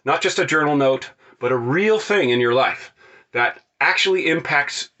thought, not just a journal note, but a real thing in your life that actually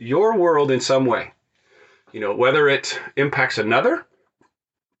impacts your world in some way. You know, whether it impacts another,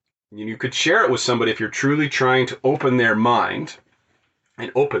 you could share it with somebody if you're truly trying to open their mind and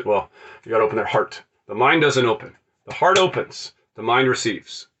you got to open their heart. The mind doesn't open. The heart opens. The mind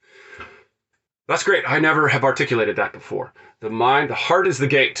receives. That's great. I never have articulated that before. The heart is the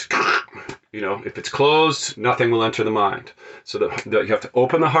gate. You know, if it's closed, nothing will enter the mind. So you have to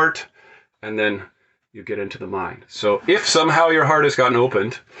open the heart, and then you get into the mind. So if somehow your heart has gotten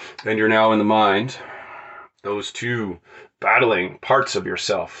opened, and you're now in the mind, those two battling parts of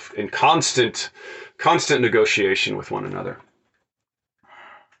yourself in constant negotiation with one another.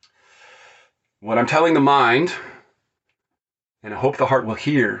 What I'm telling the mind, and I hope the heart will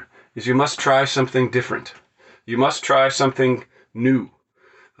hear, is you must try something different. You must try something new.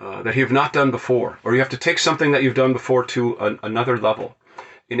 that you have not done before, or you have to take something that you've done before to another level,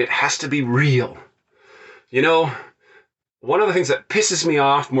 and it has to be real. You know, one of the things that pisses me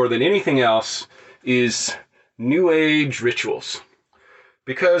off more than anything else is New Age rituals,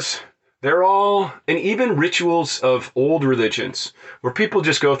 because they're all, and even rituals of old religions, where people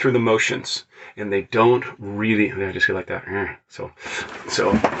just go through the motions and they don't really. I just go like that.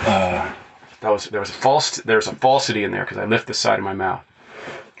 There's a falsity in there because I lift the side of my mouth.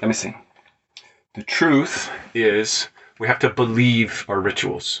 Let me see. The truth is, we have to believe our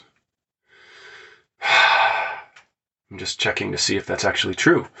rituals. I'm just checking to see if that's actually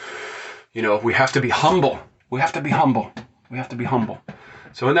true. You know, we have to be humble. We have to be humble. We have to be humble.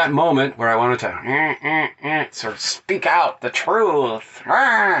 So in that moment where I wanted to sort of speak out the truth,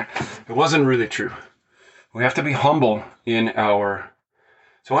 it wasn't really true. We have to be humble in our...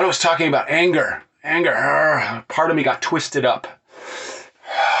 So when I was talking about anger, part of me got twisted up.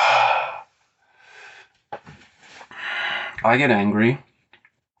 I get angry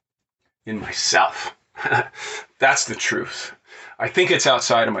in myself. That's the truth. I think it's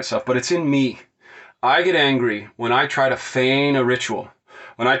outside of myself, but it's in me. I get angry when I try to feign a ritual,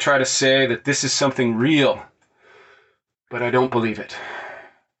 when I try to say that this is something real, but I don't believe it.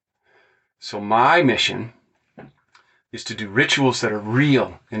 So my mission is to do rituals that are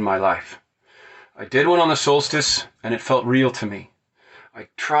real in my life. I did one on the solstice, and it felt real to me. I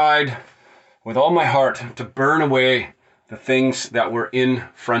tried with all my heart to burn away the things that were in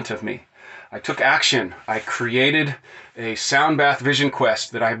front of me. I took action. I created a sound bath vision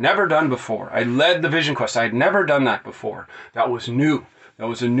quest that I've never done before. I led the vision quest. I had never done that before. That was new. That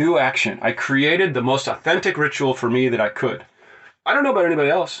was a new action. I created the most authentic ritual for me that I could. I don't know about anybody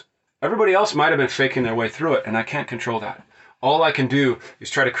else. Everybody else might have been faking their way through it, and I can't control that. All I can do is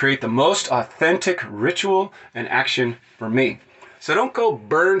try to create the most authentic ritual and action for me. So don't go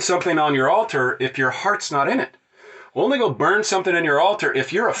burn something on your altar if your heart's not in it. Only go burn something in your altar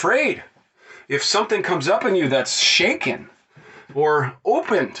if you're afraid. If something comes up in you that's shaken or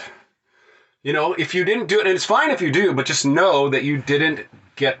opened. You know, if you didn't do it, and it's fine if you do, but just know that you didn't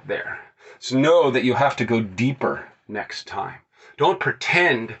get there. So know that you have to go deeper next time. Don't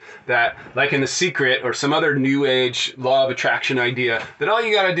pretend that, like in The Secret or some other new age law of attraction idea, that all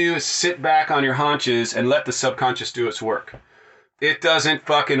you got to do is sit back on your haunches and let the subconscious do its work. It doesn't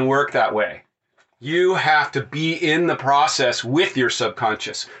fucking work that way. You have to be in the process with your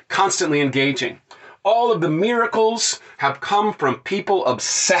subconscious, constantly engaging. All of the miracles have come from people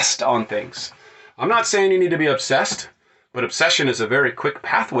obsessed on things. I'm not saying you need to be obsessed, but obsession is a very quick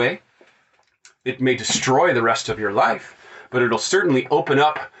pathway. It may destroy the rest of your life, but it'll certainly open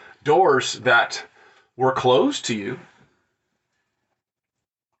up doors that were closed to you.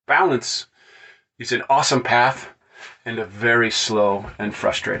 Balance is an awesome path and a very slow and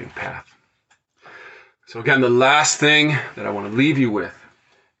frustrating path. So again, the last thing that I want to leave you with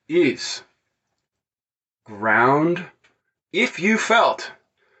is ground. If you felt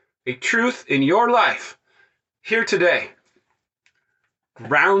a truth in your life here today,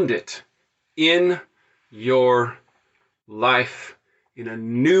 ground it in your life in a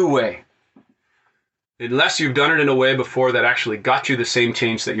new way. Unless you've done it in a way before that actually got you the same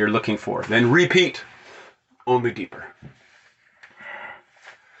change that you're looking for, then repeat, only deeper.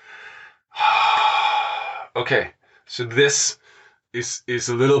 Okay, so this is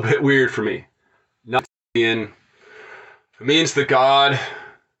a little bit weird for me. Not in, it means that God.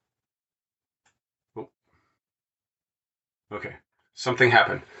 Oh. Okay, something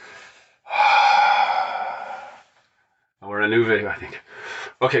happened. We're in a new video, I think.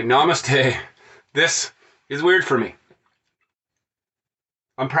 Okay, namaste. This is weird for me.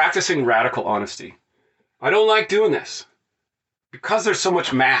 I'm practicing radical honesty. I don't like doing this because there's so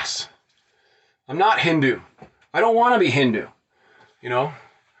much mass. I'm not Hindu. I don't want to be Hindu. You know,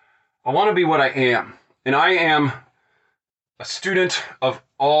 I want to be what I am. And I am a student of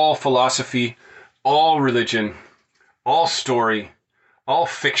all philosophy, all religion, all story, all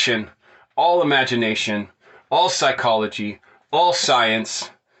fiction, all imagination, all psychology, all science,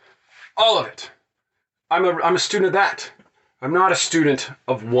 all of it. I'm a student of that. I'm not a student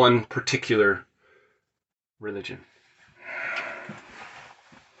of one particular religion.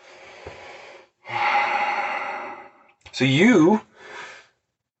 So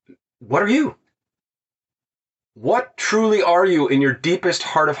what are you? What truly are you in your deepest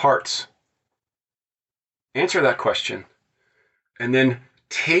heart of hearts? Answer that question and then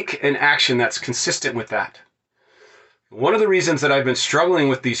take an action that's consistent with that. One of the reasons that I've been struggling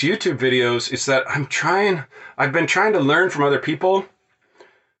with these YouTube videos is that I've been trying to learn from other people,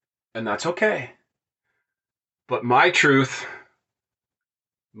 and that's okay. But my truth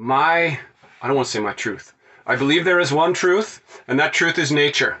I don't want to say my truth. I believe there is one truth, and that truth is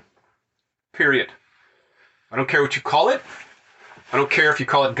nature. Period. I don't care what you call it. I don't care if you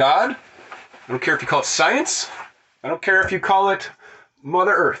call it God. I don't care if you call it science. I don't care if you call it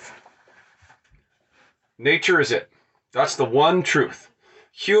Mother Earth. Nature is it. That's the one truth.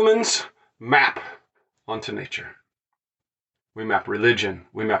 Humans map onto nature. We map religion,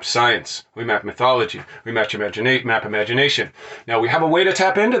 we map science, we map mythology, we map imagination. Now we have a way to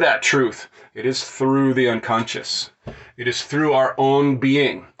tap into that truth. It is through the unconscious. It is through our own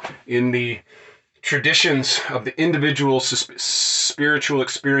being in the traditions of the individual spiritual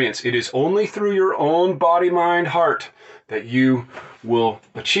experience. It is only through your own body, mind, heart that you will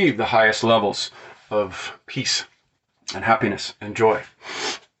achieve the highest levels of peace and happiness and joy.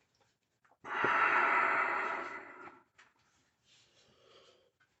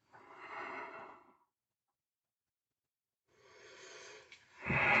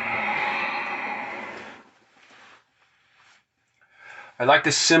 I like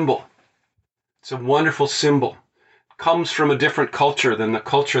this symbol. It's a wonderful symbol. It comes from a different culture than the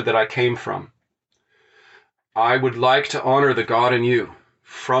culture that I came from. I would like to honor the God in you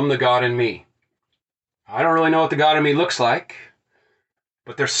from the God in me. I don't really know what the God in me looks like,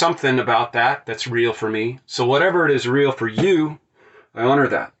 but there's something about that that's real for me. So whatever it is real for you, I honor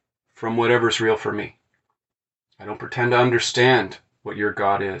that from whatever's real for me. I don't pretend to understand what your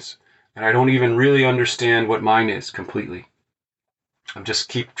God is, and I don't even really understand what mine is completely. I'm just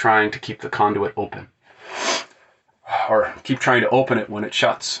keep trying to keep the conduit open, or keep trying to open it when it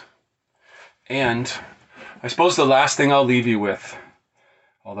shuts. And I suppose the last thing I'll leave you with,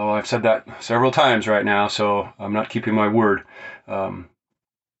 although I've said that several times right now, so I'm not keeping my word, but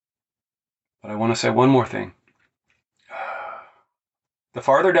I want to say one more thing. The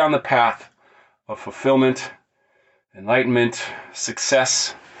farther down the path of fulfillment, enlightenment,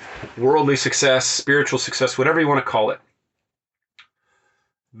 success, worldly success, spiritual success, whatever you want to call it,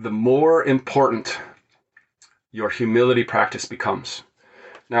 the more important your humility practice becomes.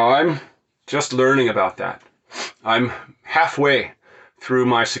 Now, I'm just learning about that. I'm halfway through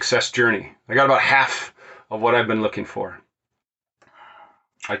my success journey. I got about half of what I've been looking for.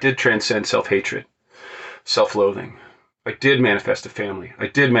 I did transcend self-hatred, self-loathing. I did manifest a family. I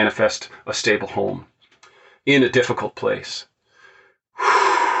did manifest a stable home in a difficult place.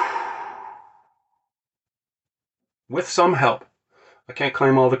 With some help. I can't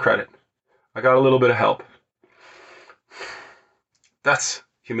claim all the credit. I got a little bit of help. That's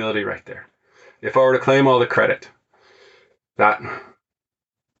humility right there. If I were to claim all the credit, that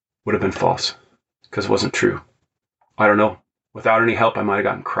would have been false because it wasn't true. I don't know. Without any help, I might have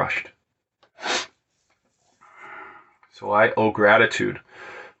gotten crushed. So I owe gratitude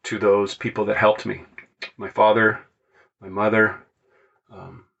to those people that helped me. My father, my mother,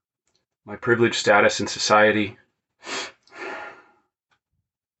 my privileged status in society.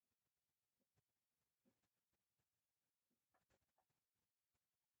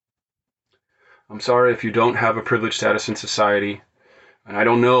 I'm sorry if you don't have a privileged status in society, and I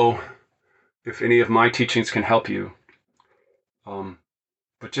don't know if any of my teachings can help you.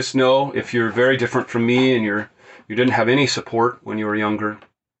 But just know, if you're very different from me and you didn't have any support when you were younger,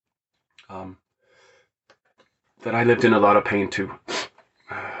 that I lived in a lot of pain too.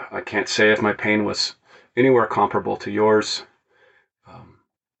 I can't say if my pain was anywhere comparable to yours,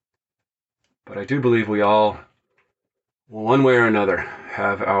 but I do believe we all, one way or another,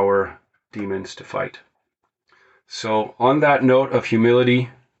 have our demons to fight. So on that note of humility,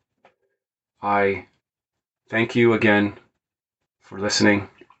 I thank you again for listening.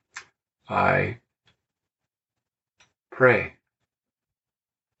 I pray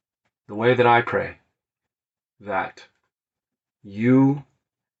the way that I pray, that you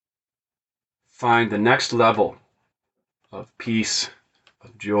find the next level of peace,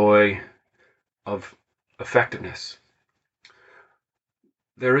 of joy, of effectiveness.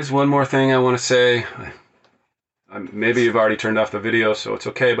 There is one more thing I want to say. Maybe you've already turned off the video, so it's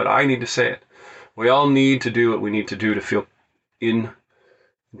okay, but I need to say it. We all need to do what we need to do to feel in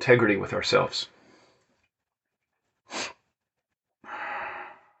integrity with ourselves.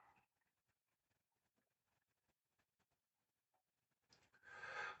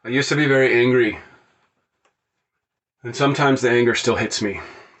 I used to be very angry, and sometimes the anger still hits me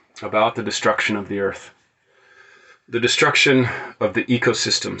about the destruction of the earth, the destruction of the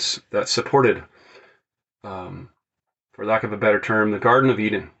ecosystems that supported, for lack of a better term, the Garden of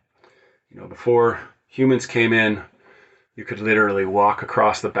Eden. Before humans came in, you could literally walk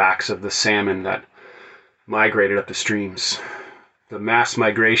across the backs of the salmon that migrated up the streams. The mass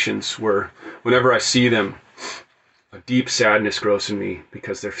migrations were, whenever I see them, A deep sadness grows in me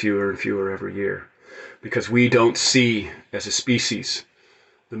because they're fewer and fewer every year. Because we don't see, as a species,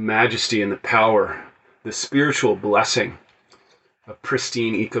 the majesty and the power, the spiritual blessing of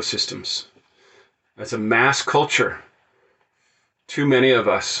pristine ecosystems. As a mass culture, too many of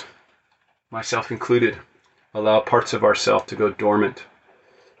us, myself included, allow parts of ourselves to go dormant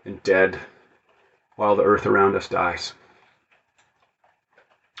and dead while the earth around us dies.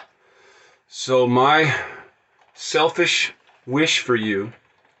 So my selfish wish for you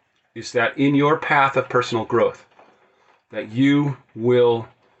is that in your path of personal growth, that you will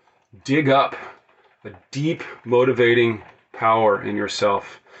dig up a deep motivating power in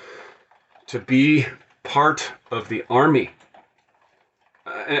yourself to be part of the army.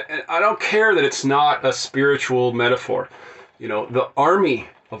 And I don't care that it's not a spiritual metaphor. You know, the army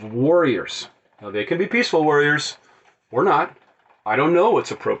of warriors. Now, they can be peaceful warriors or not. I don't know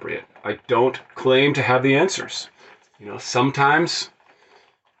what's appropriate. I don't claim to have the answers. You know, sometimes,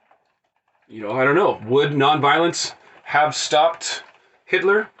 I don't know. Would nonviolence have stopped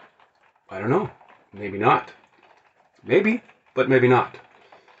Hitler? I don't know. Maybe not. Maybe, but maybe not.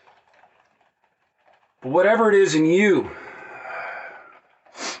 But whatever it is in you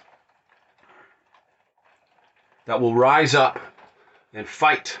that will rise up and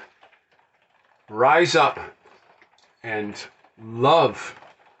fight, rise up and love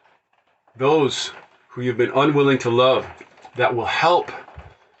those who you've been unwilling to love, that will help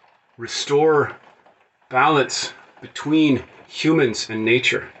restore balance between humans and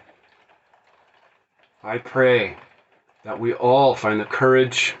nature. I pray that we all find the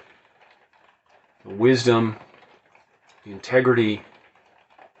courage, the wisdom, the integrity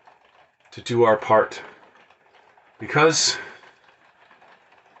to do our part. Because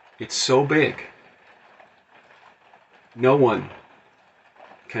it's so big, no one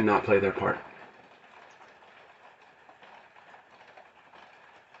cannot play their part.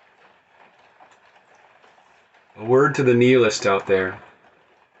 A word to the nihilist out there.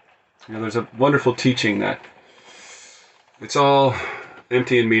 There's a wonderful teaching that it's all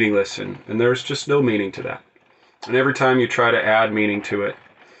empty and meaningless, and there's just no meaning to that. And every time you try to add meaning to it,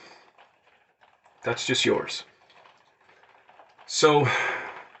 that's just yours. So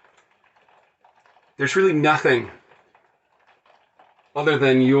there's really nothing other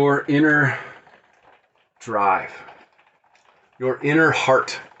than your inner drive, your inner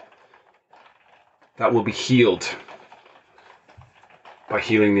heart, that will be healed by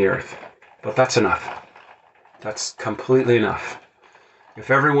healing the earth. But that's enough. That's completely enough. If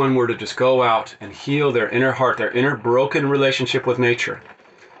everyone were to just go out and heal their inner heart, their inner broken relationship with nature,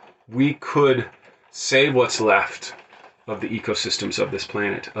 we could save what's left of the ecosystems of this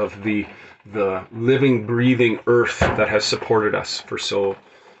planet, of the living, breathing earth that has supported us for so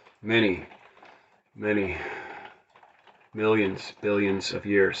many millions, billions of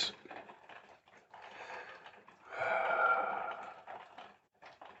years.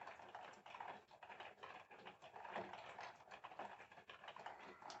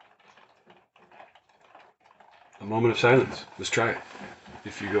 A moment of silence. Let's try it.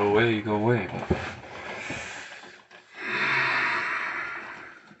 If you go away, you go away.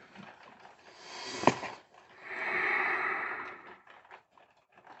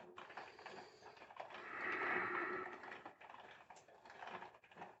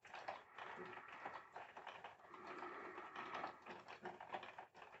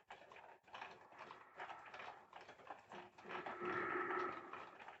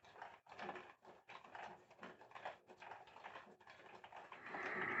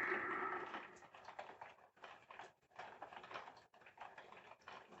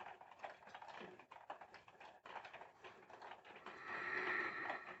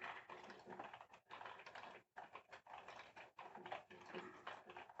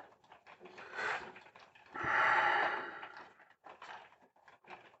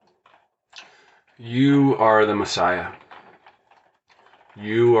 You are the Messiah.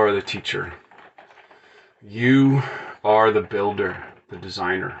 You are the teacher. You are the builder, the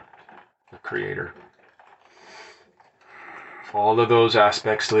designer, the creator. All of those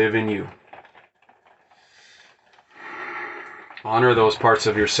aspects live in you. Honor those parts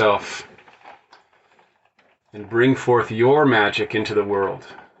of yourself and bring forth your magic into the world.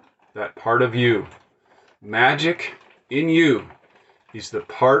 That part of you. Magic in you is the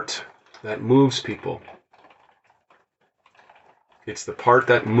part that moves people. It's the part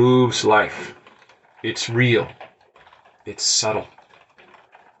that moves life. It's real. It's subtle,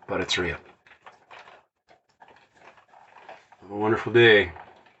 but it's real. Have a wonderful day.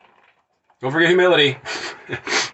 Don't forget humility.